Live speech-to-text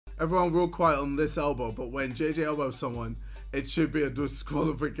Everyone real quiet on this elbow, but when JJ elbows someone, it should be a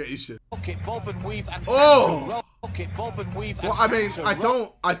disqualification. Okay, bob and weave and oh! Okay, bob and weave and well, I mean,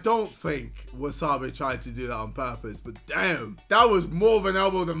 I don't think Wasabi tried to do that on purpose, but damn, that was more of an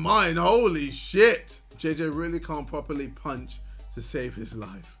elbow than mine. Holy shit! JJ really can't properly punch to save his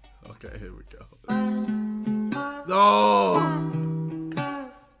life. Okay, here we go. No!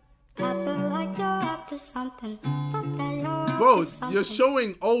 Bro, you're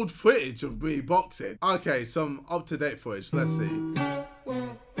showing old footage of me boxing. Okay, some up-to-date footage. Let's see.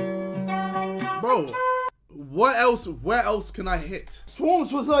 Bro, what else? Where else can I hit?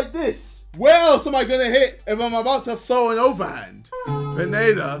 Swarms was like this. Where else am I gonna hit if I'm about to throw an overhand?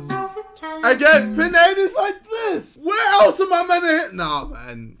 Pineda. Again, Pineda's like this. Where else am I gonna hit? Nah,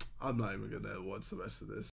 man. I'm not even gonna watch the rest of this.